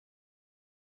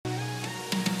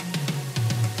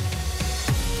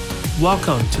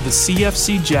Welcome to the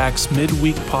CFC Jacks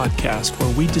Midweek Podcast,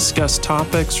 where we discuss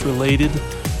topics related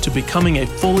to becoming a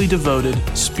fully devoted,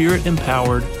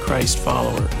 Spirit-empowered Christ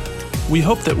follower. We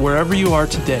hope that wherever you are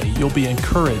today, you'll be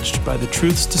encouraged by the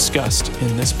truths discussed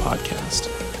in this podcast.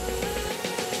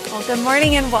 Well, good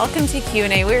morning and welcome to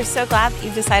Q&A. We're so glad that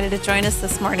you've decided to join us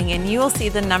this morning, and you will see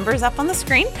the numbers up on the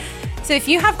screen. So if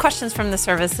you have questions from the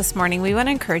service this morning, we want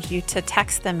to encourage you to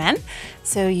text them in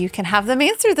so you can have them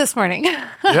answered this morning.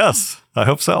 Yes, I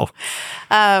hope so.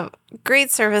 Great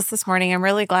service this morning. I'm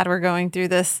really glad we're going through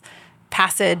this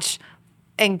passage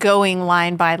and going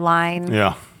line by line.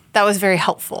 Yeah. That was very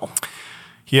helpful.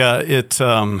 Yeah,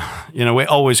 we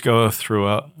always go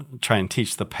through, try and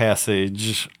teach the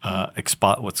passage,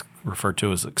 what's referred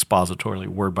to as expositorily,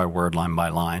 word by word, line by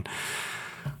line.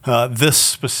 This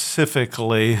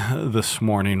specifically this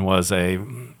morning was a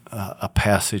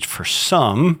passage for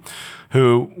some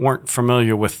who weren't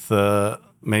familiar with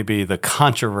maybe the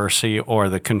controversy or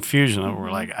the confusion. Mm-hmm.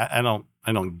 We're like, I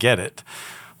don't get it.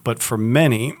 But for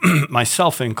many,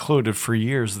 myself included, for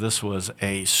years, this was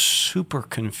a super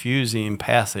confusing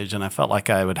passage, and I felt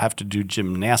like I would have to do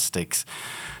gymnastics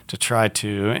to try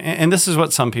to, and this is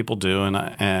what some people do,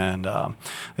 and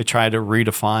they try to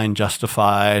redefine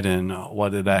justified and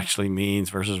what it actually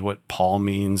means versus what Paul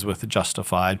means with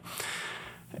justified.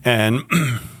 And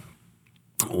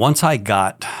once I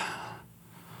got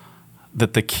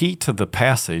that the key to the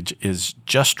passage is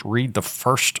just read the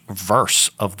first verse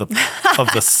of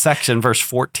the section, verse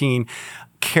 14,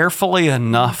 carefully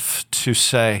enough to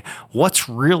say what's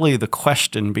really the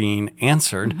question being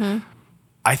answered. Mm-hmm.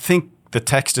 I think the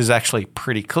text is actually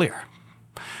pretty clear.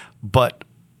 But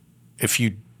if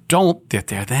you don't get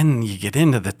there, then you get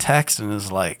into the text and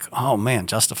it's like, oh man,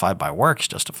 justified by works.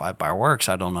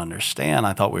 I don't understand.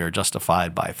 I thought we were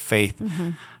justified by faith. Mm-hmm.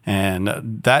 And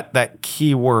that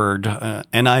key word,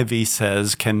 NIV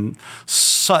says, can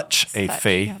such a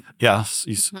faith, yes,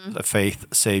 mm-hmm. a faith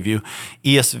save you.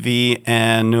 ESV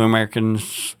and New American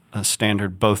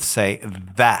Standard both say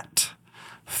that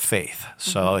faith.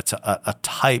 So mm-hmm. it's a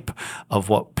type of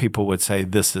what people would say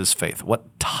this is faith.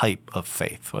 What type of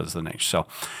faith was the nature? So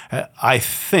I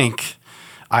think,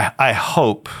 I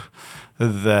hope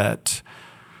that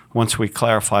once we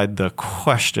clarified the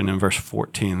question in verse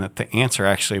 14, that the answer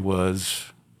actually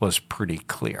was pretty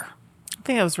clear. I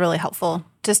think it was really helpful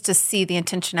just to see the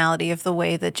intentionality of the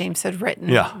way that James had written.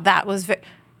 Yeah. That was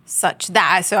such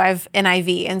that. So I have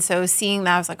NIV. And so seeing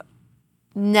that, I was like,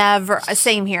 never,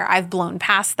 same here. I've blown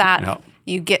past that. Yep.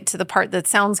 You get to the part that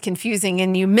sounds confusing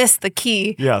and you miss the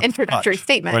key introductory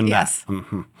statement. Yes.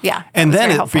 Mm-hmm. Yeah. And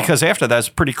then because after that's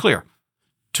pretty clear.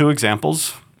 2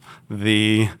 examples,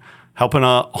 the helping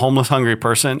a homeless, hungry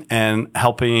person and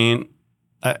helping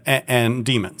and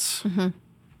demons. Mm-hmm.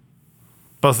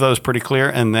 Both of those pretty clear.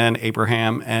 And then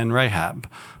Abraham and Rahab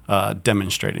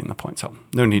demonstrating the point. So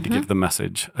no need mm-hmm. to give the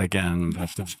message again.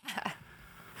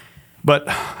 But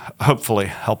hopefully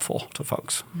helpful to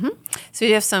folks. Mm-hmm. So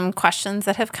we have some questions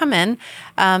that have come in.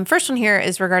 First one here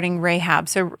is regarding Rahab.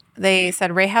 So they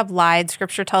said Rahab lied.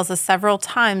 Scripture tells us several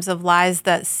times of lies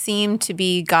that seem to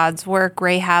be God's work.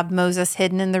 Rahab, Moses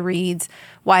hidden in the reeds,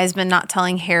 wise men not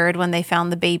telling Herod when they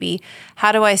found the baby.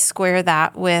 How do I square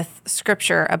that with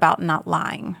Scripture about not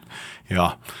lying?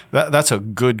 Yeah, that's a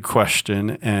good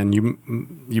question, and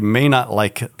you may not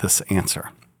like this answer.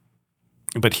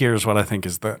 But here's what I think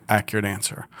is the accurate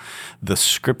answer. The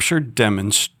Scripture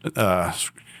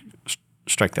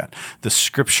strike that. The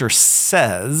Scripture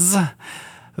says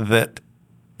that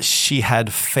she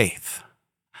had faith.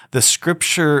 The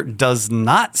Scripture does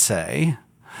not say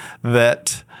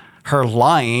that her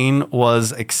lying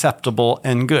was acceptable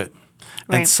and good.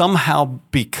 Right. And somehow,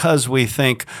 because we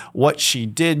think what she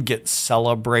did gets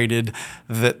celebrated,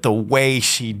 that the way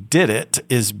she did it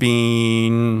is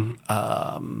being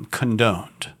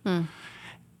condoned. Mm.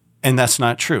 And that's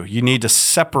not true. You need to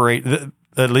separate,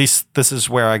 at least this is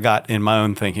where I got in my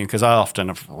own thinking, because I often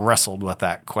have wrestled with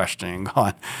that question and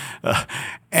gone,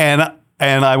 and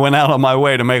I went out of my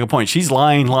way to make a point. She's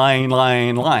lying,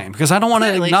 because I don't want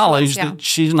to acknowledge that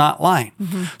she's not lying.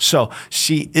 Mm-hmm. So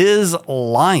she is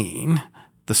lying.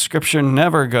 The Scripture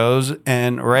never goes,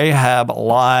 and Rahab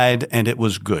lied, and it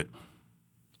was good.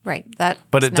 Right.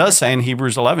 But it does say in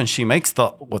Hebrews 11, she makes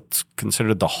what's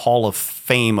considered the Hall of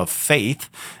Fame of faith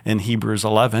in Hebrews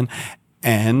 11,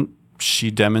 and she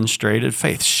demonstrated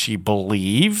faith. She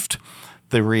believed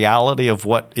the reality of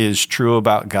what is true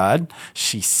about God.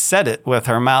 She said it with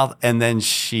her mouth, and then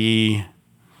she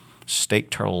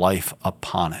staked her life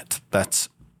upon it. That's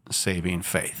saving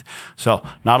faith. So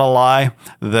not a lie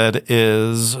that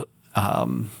is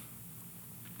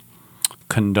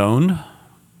condoned,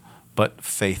 but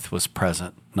faith was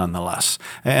present nonetheless.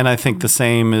 And I think the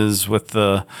same is with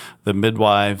the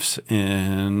midwives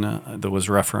that was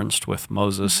referenced with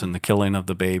Moses and the killing of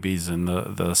the babies and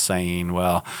the saying,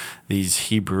 well, these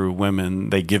Hebrew women,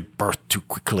 they give birth too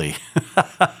quickly.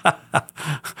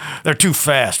 They're too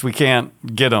fast. We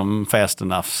can't get them fast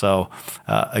enough. So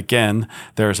again,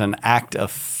 there's an act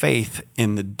of faith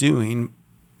in the doing,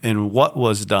 in what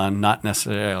was done, not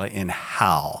necessarily in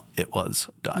how it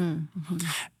was done. Mm-hmm.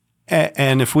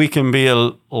 And if we can be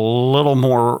a little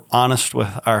more honest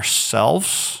with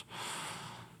ourselves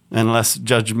and less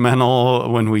judgmental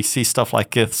when we see stuff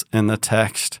like this in the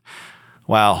text,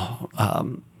 wow,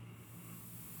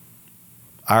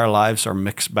 our lives are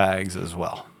mixed bags as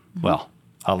well. Mm-hmm. Well,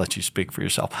 I'll let you speak for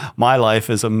yourself. My life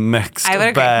is a mixed bag. I would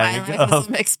agree. My life is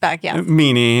a mixed bag, yeah.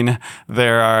 Meaning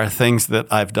there are things that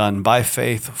I've done by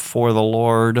faith for the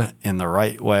Lord in the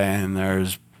right way, and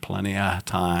there's plenty of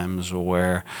times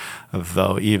where,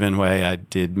 though even way I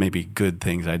did maybe good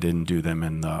things, I didn't do them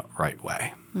in the right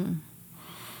way. Mm.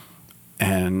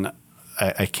 And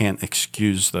I can't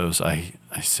excuse those. I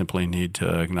simply need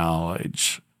to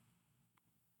acknowledge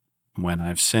when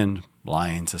I've sinned.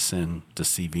 Lying's a sin,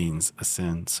 deceiving's a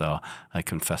sin. So I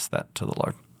confess that to the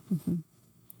Lord. Mm-hmm.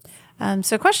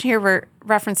 So a question here, we're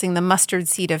referencing the mustard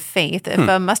seed of faith. If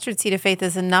a mustard seed of faith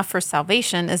is enough for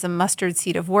salvation, is a mustard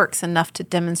seed of works enough to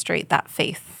demonstrate that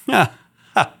faith? That's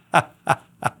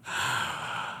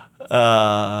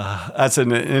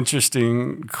an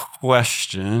interesting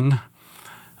question.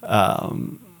 I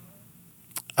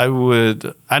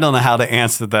don't know how to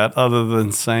answer that other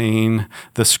than saying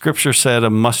the scripture said a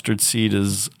mustard seed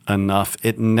is enough.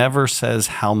 It never says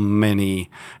how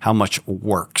much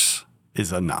works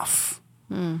is enough.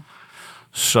 Mm.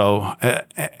 So,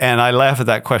 and I laugh at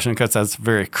that question because that's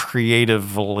very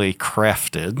creatively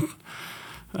crafted.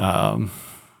 I'm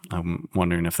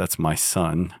wondering if that's my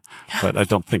son, but I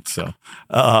don't think so.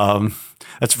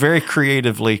 That's very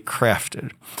creatively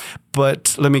crafted.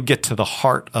 But let me get to the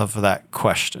heart of that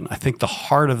question. I think the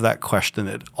heart of that question,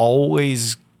 it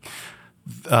always,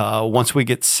 once we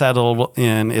get settled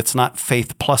in, it's not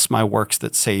faith plus my works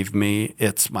that save me.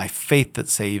 It's my faith that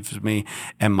saves me,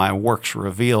 and my works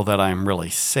reveal that I'm really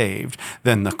saved.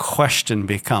 Then the question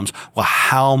becomes, well,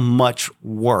 how much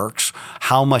works,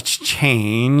 how much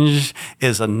change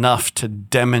is enough to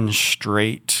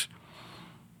demonstrate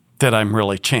that I'm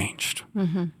really changed?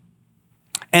 Mm-hmm.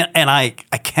 And I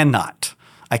cannot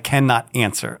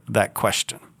answer that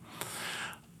question.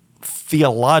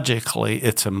 Theologically,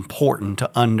 it's important to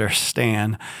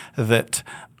understand that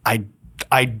I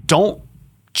don't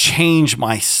change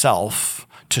myself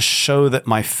to show that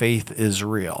my faith is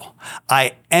real.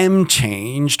 I am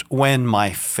changed when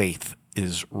my faith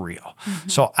is real. Mm-hmm.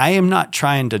 So I am not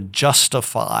trying to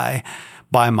justify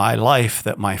by my life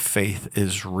that my faith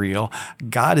is real.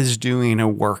 God is doing a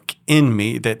work in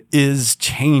me that is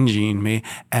changing me,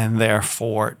 and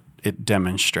therefore it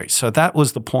demonstrates. So that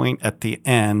was the point at the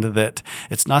end, that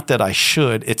it's not that I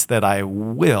should, it's that I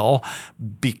will,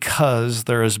 because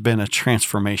there has been a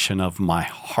transformation of my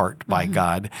heart by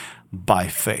God by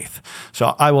faith.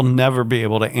 So I will never be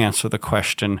able to answer the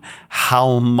question,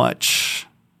 how much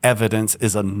evidence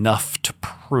is enough to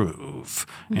prove,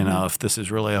 if this is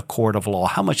really a court of law,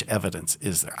 how much evidence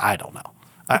is there? I don't know.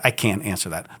 I can't answer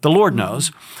that. The Lord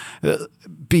knows,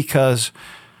 because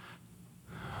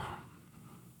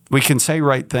we can say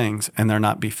right things and there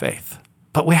not be faith,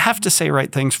 but we have to say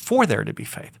right things for there to be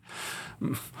faith.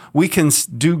 We can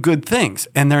do good things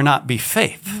and there not be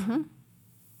faith. Mm-hmm.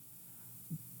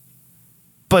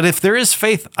 But if there is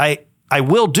faith, I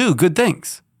will do good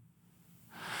things.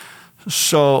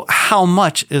 So how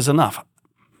much is enough?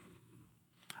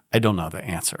 I don't know the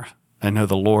answer. I know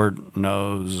the Lord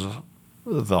knows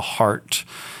the heart.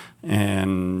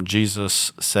 And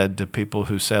Jesus said to people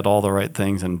who said all the right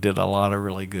things and did a lot of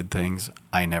really good things,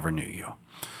 I never knew you.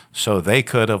 So they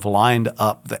could have lined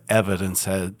up the evidence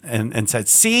and said,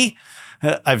 see,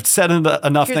 I've said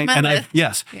enough things. And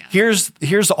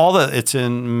here's all it's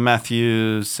in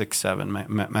Matthew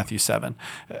 7.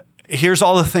 Here's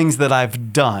all the things that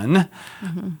I've done.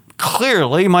 Mm-hmm.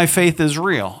 Clearly, my faith is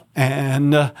real.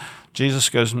 And Jesus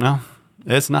goes, no,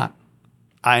 it's not.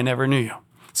 I never knew you.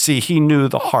 See, he knew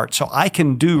the heart. So I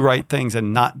can do right things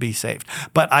and not be saved.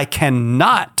 But I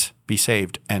cannot be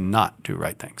saved and not do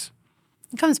right things.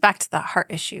 It comes back to the heart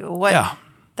issue.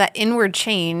 That inward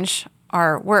change,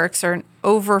 our works, are an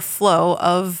overflow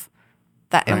of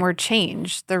that inward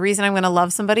change. The reason I'm going to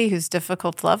love somebody who's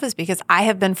difficult to love is because I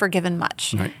have been forgiven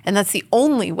much. Right. And that's the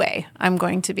only way I'm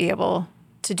going to be able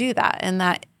to do that. And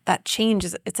that that change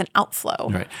it's an outflow.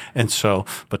 Right. And so,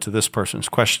 but to this person's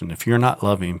question, if you're not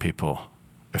loving people,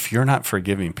 if you're not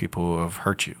forgiving people who have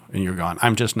hurt you, and you're going,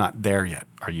 I'm just not there yet,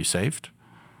 are you saved?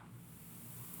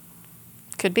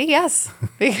 Could be, yes,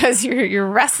 because you're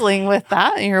wrestling with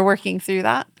that and you're working through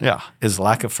that. Yeah. Is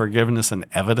lack of forgiveness an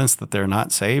evidence that they're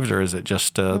not saved, or is it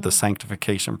just the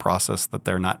sanctification process that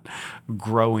they're not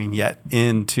growing yet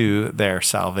into their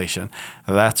salvation?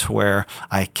 That's where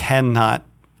I cannot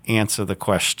answer the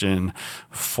question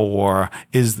for,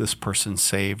 is this person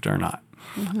saved or not?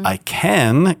 I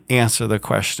can answer the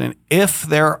question, if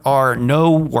there are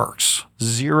no works,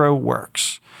 zero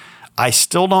works, I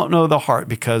still don't know the heart,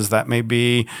 because that may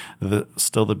be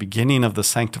still the beginning of the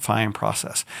sanctifying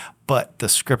process. But the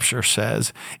scripture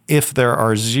says, if there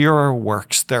are zero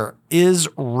works, there is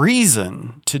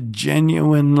reason to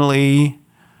genuinely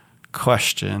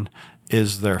question,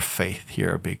 is there faith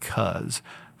here? Because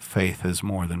faith is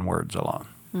more than words alone.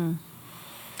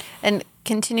 And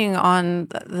continuing on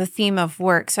the theme of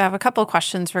works, so I have a couple of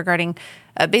questions regarding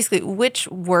basically which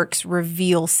works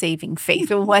reveal saving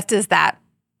faith. What does that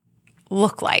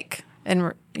look like?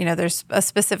 And, there's a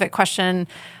specific question.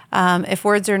 If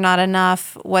words are not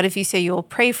enough, what if you say you will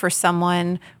pray for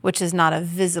someone, which is not a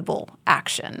visible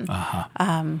action?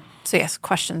 So yes,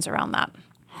 questions around that.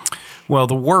 Well,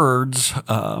 the words,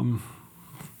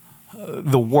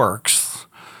 the works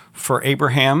for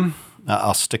Abraham,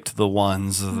 I'll stick to the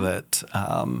ones that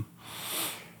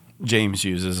James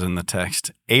uses in the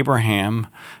text. Abraham,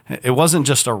 it wasn't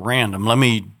just a random, let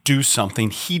me do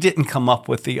something. He didn't come up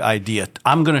with the idea,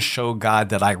 I'm going to show God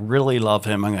that I really love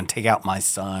him. I'm going to take out my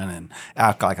son and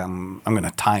act like I'm going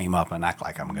to tie him up and act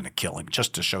like I'm going to kill him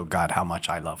just to show God how much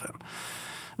I love him.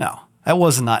 No, that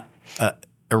was not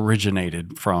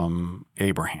originated from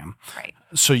Abraham. Right.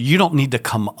 So you don't need to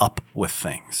come up with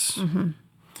things.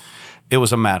 It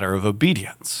was a matter of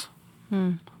obedience.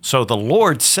 So the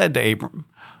Lord said to Abram,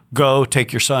 go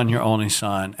take your son, your only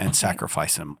son, and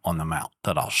sacrifice him on the mount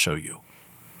that I'll show you.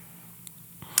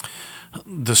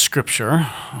 The scripture,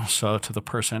 so to the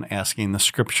person asking, the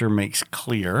scripture makes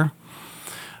clear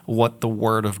what the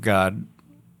word of God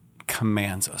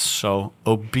commands us. So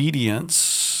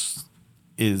obedience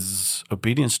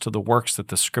to the works that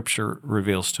the scripture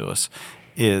reveals to us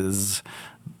is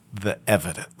the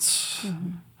evidence.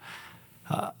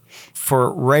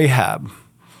 For Rahab,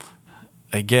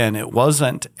 again, it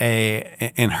wasn't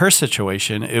in her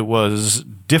situation, it was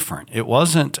different. It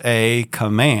wasn't a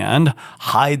command,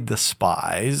 hide the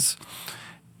spies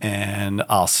and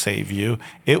I'll save you.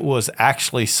 It was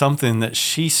actually something that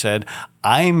she said,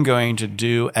 I'm going to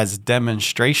do as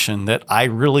demonstration that I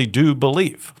really do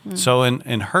believe. So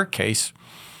in her case,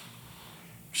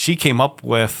 she came up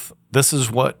with, this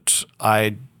is what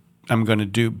I'm going to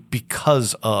do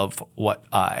because of what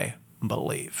I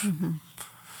believe.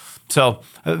 So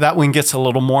that one gets a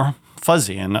little more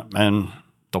fuzzy, and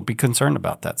don't be concerned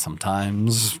about that.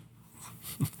 Sometimes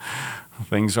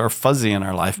things are fuzzy in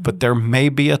our life, but there may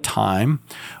be a time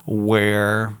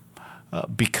where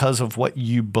because of what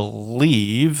you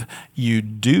believe, you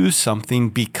do something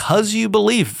because you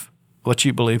believe what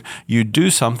you believe. You do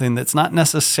something that's not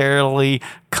necessarily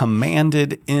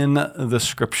commanded in the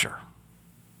scripture.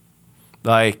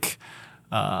 Like,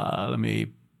 let me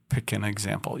pick an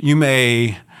example. You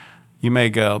may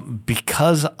go,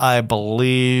 because I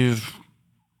believe,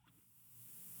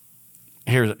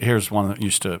 here's one that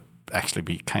used to actually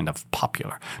be kind of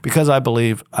popular. Because I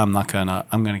believe I'm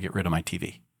gonna get rid of my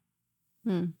TV.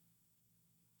 It's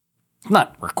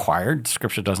not required.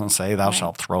 Scripture doesn't say thou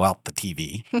shalt throw out the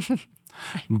TV.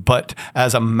 But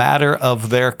as a matter of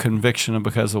their conviction and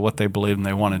because of what they believed and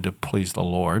they wanted to please the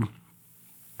Lord,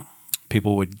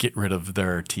 people would get rid of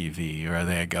their TV, or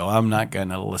they go, I'm not going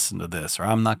to listen to this, or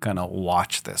I'm not going to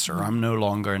watch this, or I'm no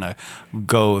longer going to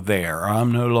go there, or I'm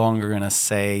no longer going to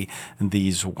say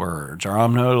these words, or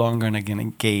I'm no longer going to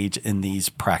engage in these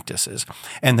practices.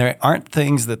 And there aren't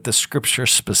things that the scripture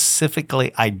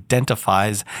specifically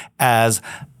identifies as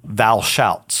thou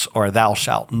shalt or thou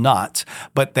shalt not,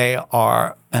 but they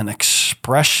are an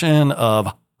expression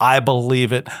of, I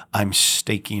believe it, I'm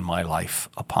staking my life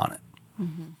upon it.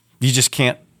 You just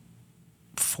can't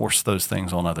force those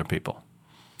things on other people.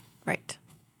 Right.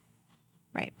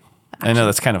 I know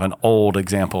that's kind of an old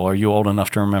example. Are you old enough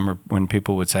to remember when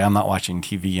people would say, I'm not watching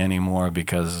TV anymore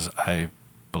because I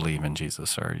believe in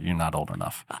Jesus, or you're not old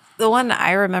enough? The one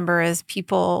I remember is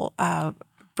people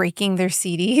breaking their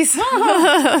CDs.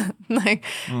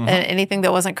 Anything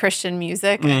that wasn't Christian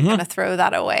music, I'm going to throw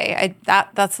that away.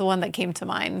 That's the one that came to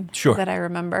mind that I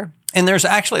remember. And there's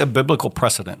actually a biblical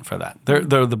precedent for that.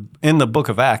 In the book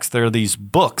of Acts, there are these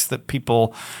books that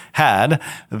people had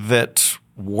that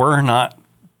were not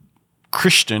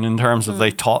Christian in terms of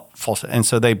they taught false. And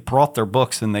so they brought their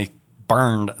books and they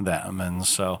burned them. And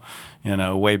so,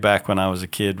 way back when I was a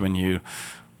kid, when you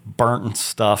burnt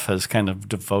stuff as kind of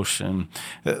devotion,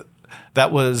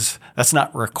 that's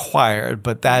not required,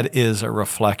 but that is a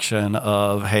reflection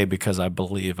of, hey, because I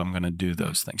believe I'm going to do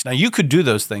those things. Now, you could do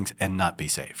those things and not be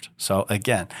saved. So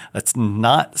again, let's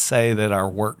not say that our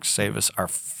works save us. Our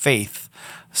faith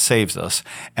saves us,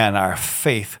 and our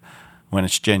faith, when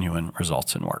it's genuine,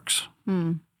 results in works.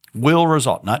 Will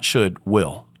result, not should,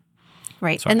 will.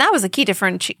 Right. Sorry. And that was a key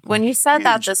difference. When you said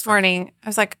that this morning, I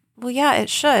was like, well, yeah, it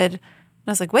should. And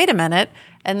I was like, wait a minute.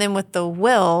 And then with the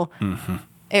will,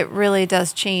 it really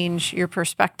does change your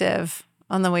perspective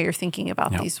on the way you're thinking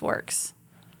about these works.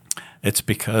 It's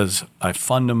because I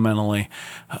fundamentally,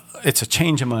 it's a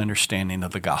change in my understanding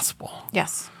of the gospel.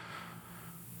 Yes.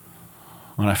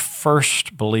 When I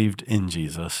first believed in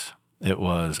Jesus, it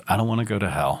was, I don't want to go to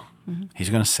hell. He's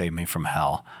going to save me from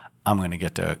hell. I'm going to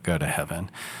get to go to heaven.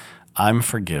 I'm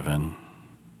forgiven.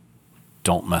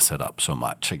 Don't mess it up so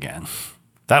much again.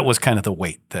 That was kind of the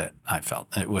weight that I felt.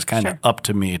 It was kind of up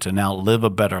to me to now live a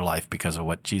better life because of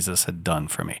what Jesus had done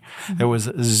for me. There was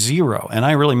zero, and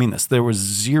I really mean this, there was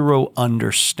zero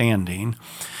understanding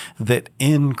that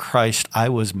in Christ I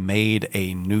was made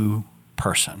a new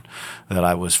person, that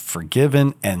I was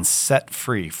forgiven and set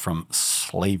free from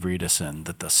slavery to sin,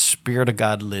 that the Spirit of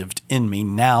God lived in me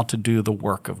now to do the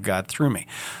work of God through me.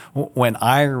 When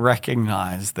I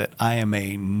recognize that I am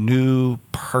a new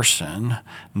person,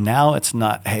 now it's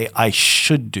not, hey, I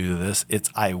should do this.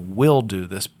 It's I will do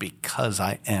this because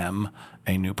I am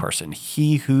a new person.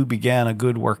 He who began a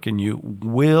good work in you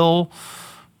will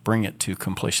bring it to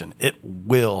completion. It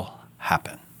will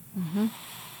happen.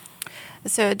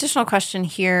 So additional question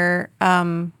here.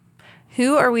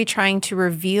 Who are we trying to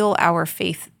reveal our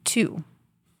faith to?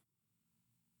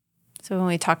 So when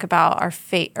we talk about our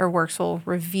faith, our works will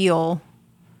reveal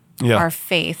our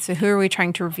faith. So who are we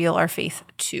trying to reveal our faith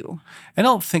to? I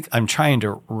don't think I'm trying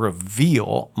to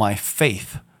reveal my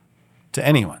faith to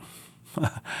anyone.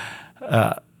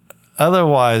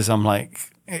 Otherwise, I'm like,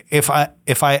 if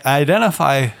I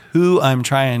identify who I'm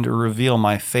trying to reveal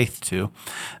my faith to,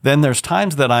 then there's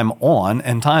times that I'm on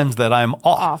and times that I'm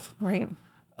off. Right.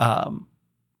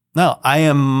 No, I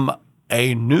am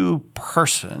a new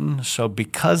person. So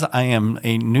because I am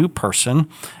a new person,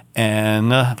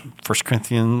 and 1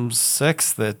 Corinthians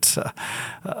 6, that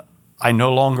I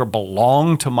no longer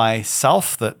belong to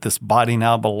myself, that this body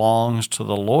now belongs to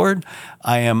the Lord,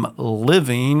 I am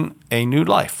living a new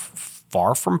life,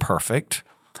 far from perfect,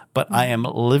 but I am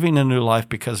living a new life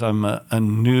because I'm a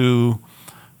new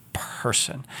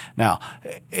person. Now,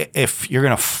 if you're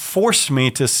going to force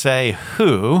me to say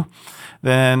who,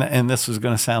 then, and this is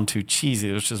going to sound too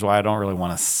cheesy, which is why I don't really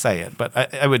want to say it, but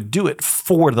I would do it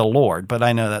for the Lord, but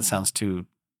I know that sounds too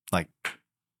like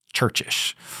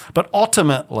churchish. But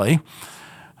ultimately,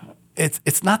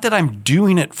 it's not that I'm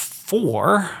doing it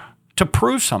to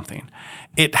prove something.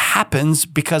 It happens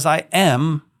because I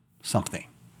am something.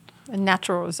 A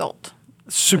natural result.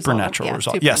 Supernatural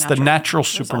result. Yes, the natural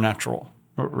supernatural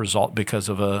result because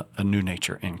of a new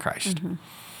nature in Christ.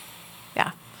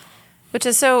 Yeah. Which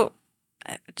is so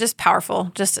just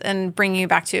powerful, just in bringing you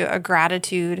back to a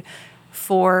gratitude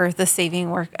for the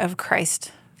saving work of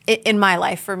Christ in my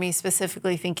life, for me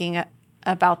specifically thinking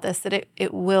about this, that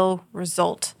it will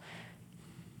result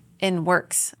in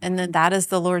works. And then that is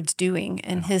the Lord's doing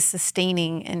and his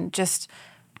sustaining, and just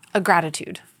a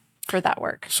gratitude for that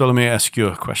work. So let me ask you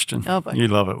a question. Oh, boy. You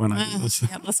love it when I do this.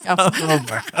 Yeah, let's go.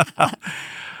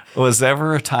 Was there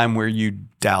ever a time where you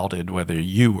doubted whether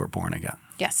you were born again?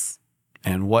 Yes.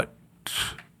 And what?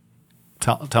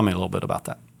 Tell me a little bit about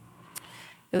that.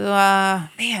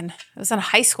 Man, it was in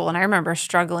high school, and I remember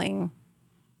struggling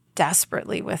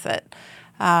desperately with it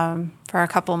for a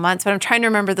couple of months. But I'm trying to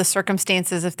remember the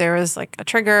circumstances, if there was like a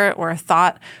trigger or a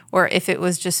thought, or if it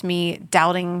was just me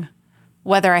doubting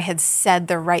whether I had said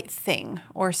the right thing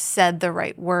or said the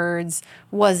right words.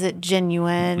 Was it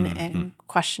genuine? And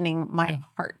questioning my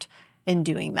heart in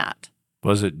doing that.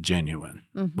 Was it genuine?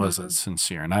 Was it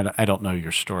sincere? And I don't know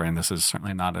your story, and this is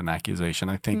certainly not an accusation.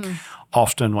 I think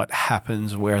often what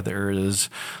happens where there is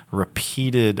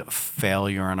repeated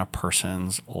failure in a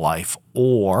person's life,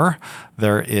 or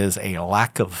there is a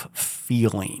lack of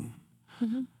feeling,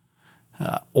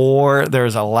 or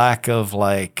there's a lack of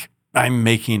like, I'm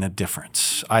making a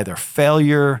difference, either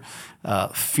failure,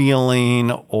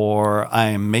 feeling, or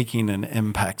I'm making an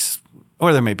impact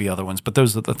or there may be other ones, but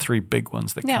those are the three big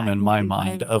ones that come in my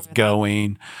mind of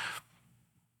going,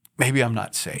 maybe I'm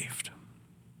not saved.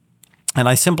 And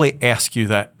I simply ask you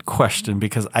that question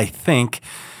because I think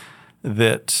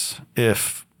that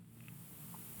if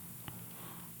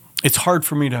it's hard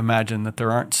for me to imagine that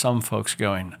there aren't some folks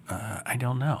going, I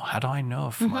don't know. How do I know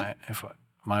if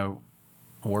my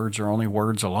words are only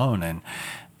words alone?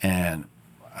 And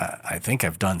I think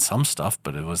I've done some stuff,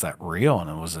 but was that real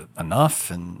and was it enough?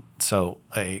 And so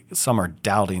some are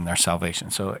doubting their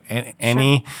salvation. So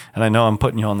and I know I'm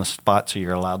putting you on the spot, so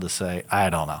you're allowed to say,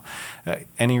 I don't know.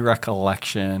 Any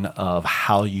recollection of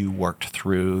how you worked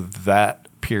through that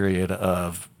period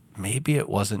of maybe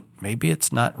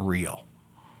it's not real?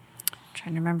 I'm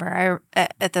trying to remember.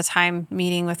 At the time,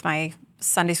 meeting with my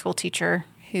Sunday school teacher,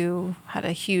 who had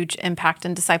a huge impact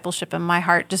in discipleship in my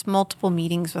heart, just multiple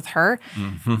meetings with her,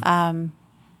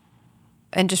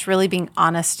 and just really being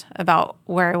honest about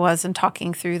where I was and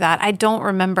talking through that. I don't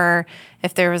remember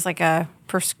if there was like a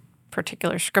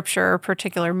particular scripture or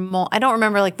particular I don't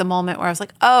remember like the moment where I was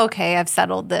like, oh, okay, I've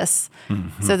settled this.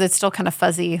 So that's still kind of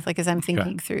fuzzy, like as I'm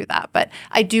thinking through that. But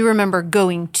I do remember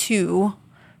going to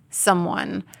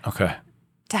someone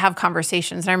to have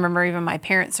conversations. And I remember even my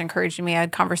parents encouraging me. I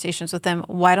had conversations with them.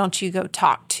 Why don't you go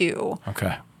talk to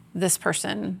this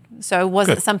person? So it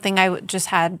wasn't something I just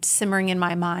had simmering in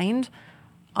my mind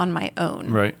on my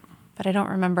own. Right. But I don't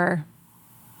remember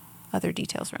other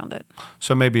details around it.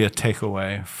 So maybe a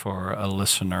takeaway for a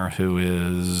listener who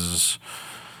is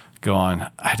going,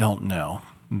 I don't know,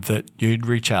 that you'd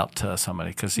reach out to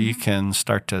somebody because you can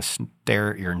start to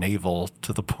stare at your navel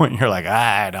to the point you're like,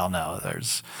 I don't know.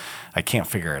 I can't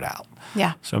figure it out.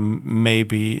 Yeah. So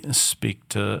maybe speak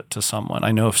to someone.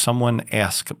 I know if someone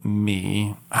asked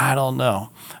me, I don't know.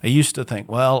 I used to think,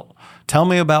 well, tell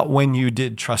me about when you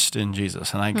did trust in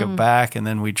Jesus. And I go back and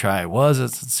then we try, was it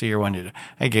sincere when you did?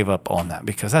 I gave up on that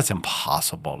because that's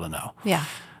impossible to know. Yeah.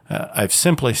 I've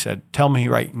simply said, tell me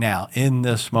right now in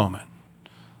this moment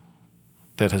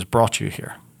that has brought you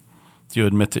here. Do you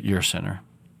admit that you're a sinner?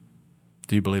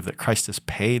 Do you believe that Christ has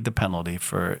paid the penalty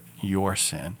for your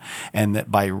sin and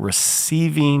that by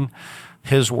receiving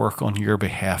his work on your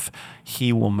behalf,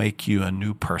 he will make you a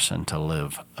new person to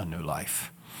live a new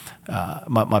life?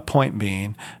 My point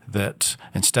being that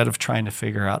instead of trying to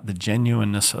figure out the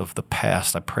genuineness of the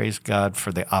past, I praise God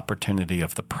for the opportunity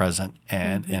of the present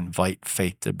and invite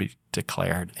faith to be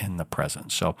declared in the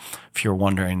present. So if you're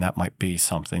wondering, that might be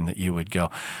something that you would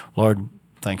go, Lord,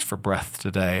 thanks for breath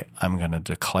today. I'm going to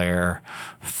declare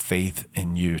faith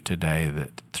in you today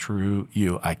that through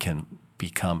you I can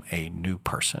become a new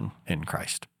person in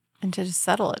Christ. And to just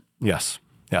settle it. Yes.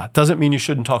 Yeah. It doesn't mean you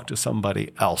shouldn't talk to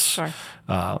somebody else. Sure.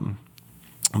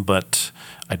 But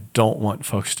I don't want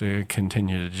folks to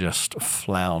continue to just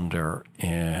flounder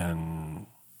in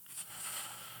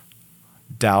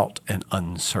doubt and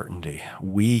uncertainty.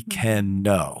 We can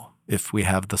know if we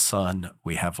have the Son,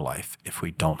 we have life. If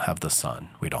we don't have the Son,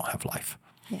 we don't have life.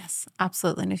 Yes,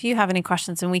 absolutely. And if you have any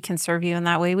questions and we can serve you in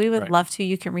that way, we would love to.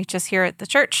 You can reach us here at the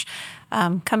church.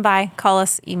 Come by, call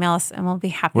us, email us, and we'll be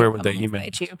happy Where to would they email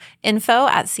you.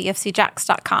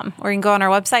 info@cfcjacks.com. Or you can go on our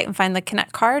website and find the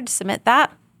Connect card, submit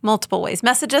that. Multiple ways.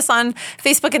 Message us on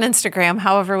Facebook and Instagram,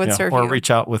 however would serve you. Or reach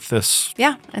out with this.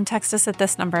 Yeah, and text us at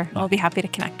this number. We'll be happy to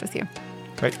connect with you.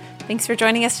 Great. Thanks for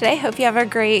joining us today. Hope you have a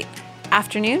great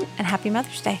afternoon and happy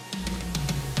Mother's Day.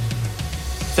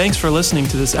 Thanks for listening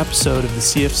to this episode of the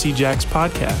CFC Jacks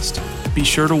podcast. Be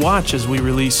sure to watch as we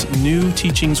release new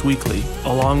teachings weekly,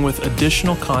 along with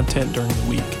additional content during the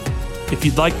week. If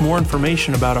you'd like more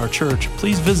information about our church,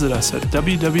 please visit us at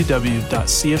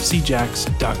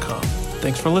www.cfcjacks.com.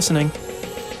 Thanks for listening.